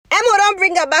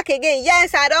bring her back again.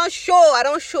 Yes, I don't show.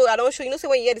 You know, say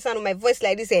when you hear the sound of my voice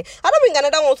like this, I don't bring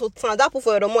another one to transact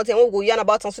for your remote and we'll go yarn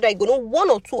about them so that you go know one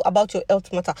or two about your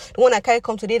health matter. The one I carry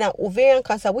come today now, ovarian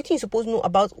cancer. What you supposed to know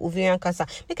about ovarian cancer?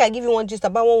 Make I give you one gist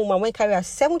about one woman when carry a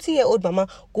 70-year-old mama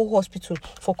go hospital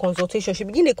for consultation. She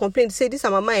begin to complain, say this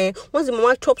her mama, once the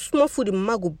mama chop small food, the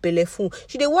mama go belly full.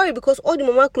 She dey worry because all the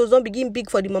mama clothes don't begin big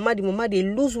for the mama they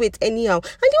lose weight anyhow. And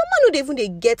the mama no even they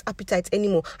get appetite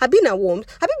anymore. I been a warm.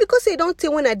 I been because they don't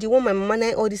tell when I the want my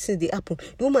mama all these things they happen.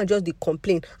 The woman just they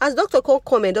complain. As doctor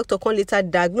come and doctor come later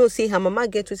diagnose say her mama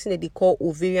get something that they call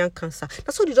ovarian cancer.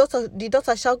 That's what the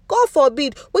doctor shall God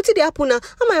forbid. What did they happen now?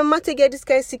 How my mama take get this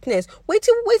kind of sickness? Wait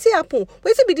till happen.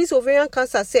 Wait till be this ovarian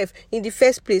cancer self in the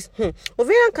first place.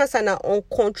 Ovarian cancer now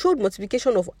uncontrolled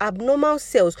multiplication of abnormal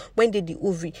cells when they the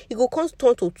ovary. It go come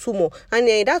turn to tumor, and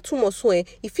that tumor so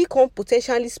if it can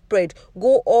potentially spread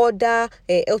go other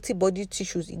healthy body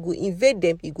tissues, it go invade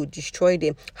them, it go destroy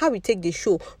them. How we take the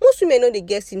show? Most women know they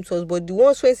get symptoms, but the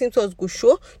ones when symptoms go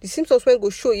show, the symptoms when go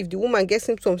show if the woman gets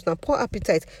symptoms now poor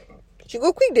appetite, she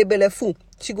go quick the belly full.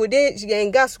 She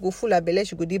get gas go full her belly,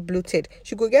 she go dey bloated.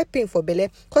 She go get pain for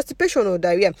belly, constipation or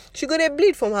diarrhea. She go dey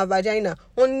bleed from her vagina,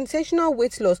 unintentional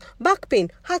weight loss, back pain,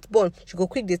 heartburn. She go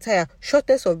quick dey tire,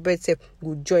 shortness of breath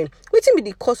go join. Wetin be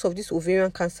the cause of this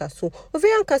ovarian cancer? So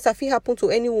ovarian cancer fit happen to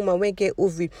any woman when get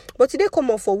ovary, but today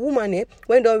common for woman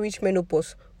when don't reach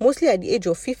menopause, mostly at the age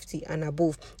of 50 and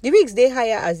above. The risks they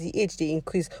higher as the age they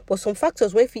increase, but some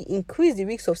factors when fit increase the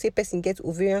risk of say person get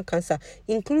ovarian cancer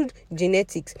include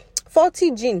genetics.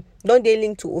 40 gene don't they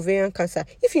link to ovarian cancer.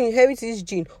 If you inherit this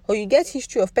gene or you get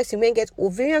history of person when get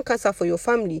ovarian cancer for your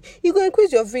family, you go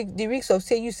increase the risk of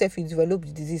say you self you develop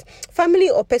the disease. Family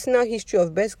or personal history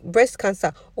of breast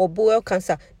cancer or bowel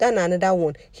cancer, that's another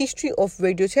one. History of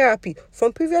radiotherapy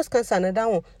from previous cancer, another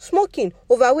one. Smoking,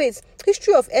 overweight,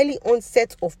 history of early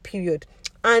onset of period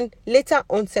and later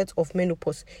onset of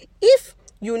menopause. If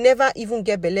you never even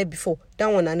get belly before,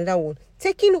 that one another one.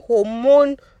 Taking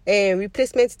hormone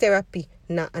replacement therapy,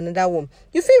 na another one.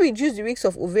 You feel reduce the risk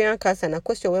of ovarian cancer. Na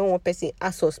question when one person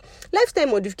asks us. Lifestyle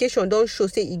modification don't show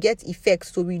say it get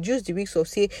effects to reduce the risk of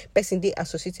say person they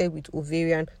associated with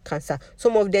ovarian cancer.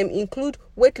 Some of them include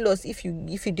weight loss if you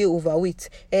dey overweight.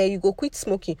 You go quit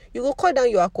smoking. You go cut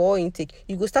down your alcohol intake.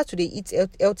 You go start to eat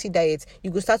healthy diet.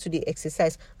 You go start to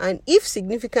exercise. And if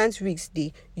significant risks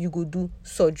dey, you go do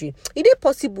surgery. Is it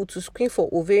possible to screen for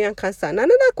ovarian cancer? And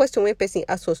another question when person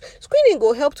asks us, screening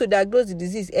go help to diagnose the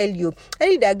disease early.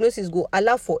 Early diagnosis go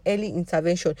allow for early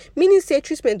intervention, meaning say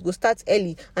treatment go start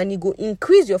early and it go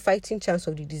increase your fighting chance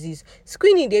of the disease.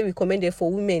 Screening they recommended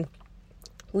for women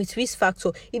with risk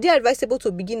factor. It is advisable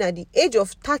to begin at the age of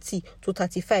 30 to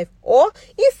 35. Or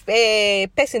if a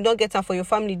person don't get her for your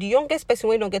family, the youngest person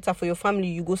when don't get her for your family,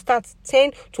 you go start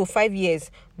 10 to 5 years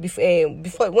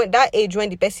before when that age when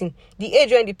the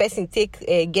person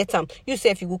take get them. You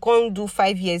say if you go come do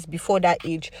 5 years before that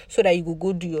age so that you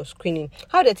go do your screening.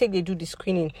 How they do the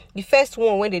screening? The first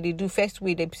one when they do first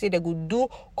way, they say they go do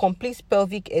complete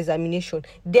pelvic examination.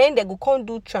 Then they go come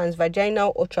do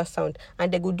transvaginal ultrasound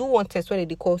and they go do one test when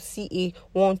they call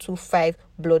CA125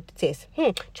 blood test.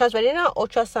 Transvaginal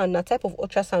ultrasound, a type of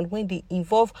ultrasound when they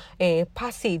involve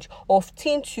passage of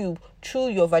thin tube through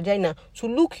your vagina to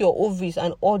look your ovaries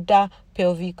and other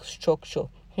pelvic structure.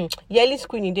 Yearly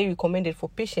screening they recommended for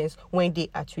patients when they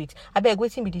at risk. I beg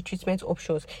waiting be the treatment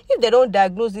options. If they don't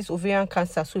diagnose this ovarian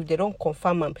cancer, so if they don't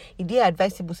confirm them, it they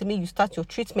advisable say you start your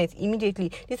treatment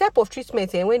immediately. The type of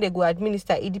treatment and when they go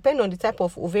administer, it depends on the type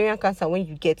of ovarian cancer when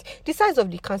you get, the size of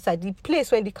the cancer, the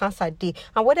place when the cancer day,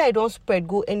 and whether it don't spread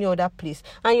go any other place,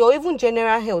 and your even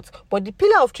general health. But the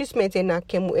pillar of treatment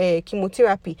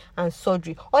chemotherapy and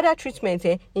surgery. Other treatments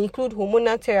include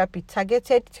hormonal therapy,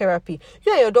 targeted therapy.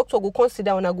 You and your doctor go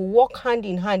consider and go work hand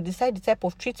in hand, decide the type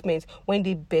of treatment when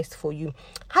they best for you.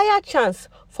 Higher chance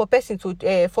for person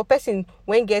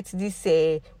when get this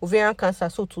ovarian cancer,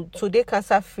 so to they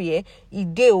cancer free,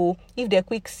 if they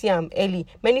quick see them early.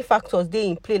 Many factors they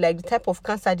in play, like the type of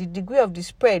cancer, the degree of the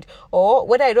spread, or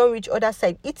whether I don't reach other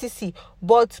side, etc.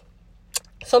 But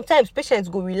sometimes patients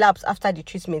go relapse after the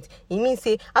treatment. It means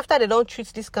say after they don't treat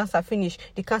this cancer finish,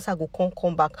 the cancer go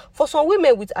come back. For some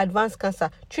women with advanced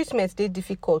cancer, treatment they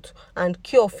difficult and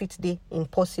cure fit they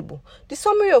impossible. The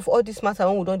summary of all this matter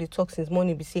when we don't talk since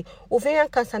morning be say ovarian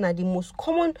cancer are the most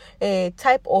common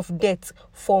type of death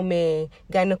from a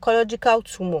gynecological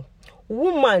tumor.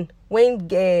 Woman when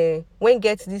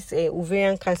get this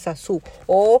ovarian cancer, so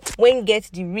or when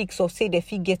get the risks of say they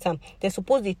fit get them, they're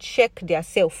supposed to check their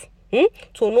self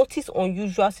to notice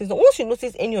unusual symptoms. Once you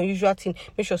notice any unusual thing,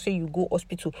 make sure say you go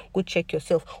hospital, go check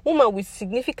yourself. Woman with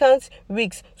significant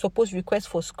risks suppose request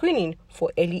for screening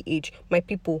for early age. My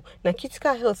people, now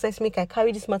Critical Health says make I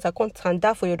carry this matter content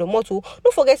for your domoto.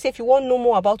 Don't forget, say if you want to know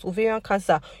more about ovarian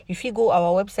cancer, you fit go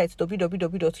our website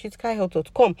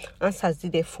www.criticalhealth.com. Answers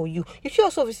there for you. You should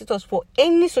also visit us for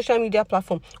any social media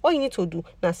platform. All you need to do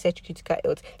now search Critical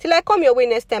Health. Till I come your way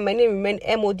next time, my name remain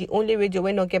Mo, the only radio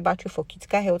when not get battery for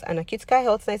Critical Health, and a Critical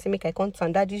Health science make I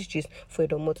content that this gist for your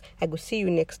domot. I go see you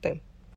next time.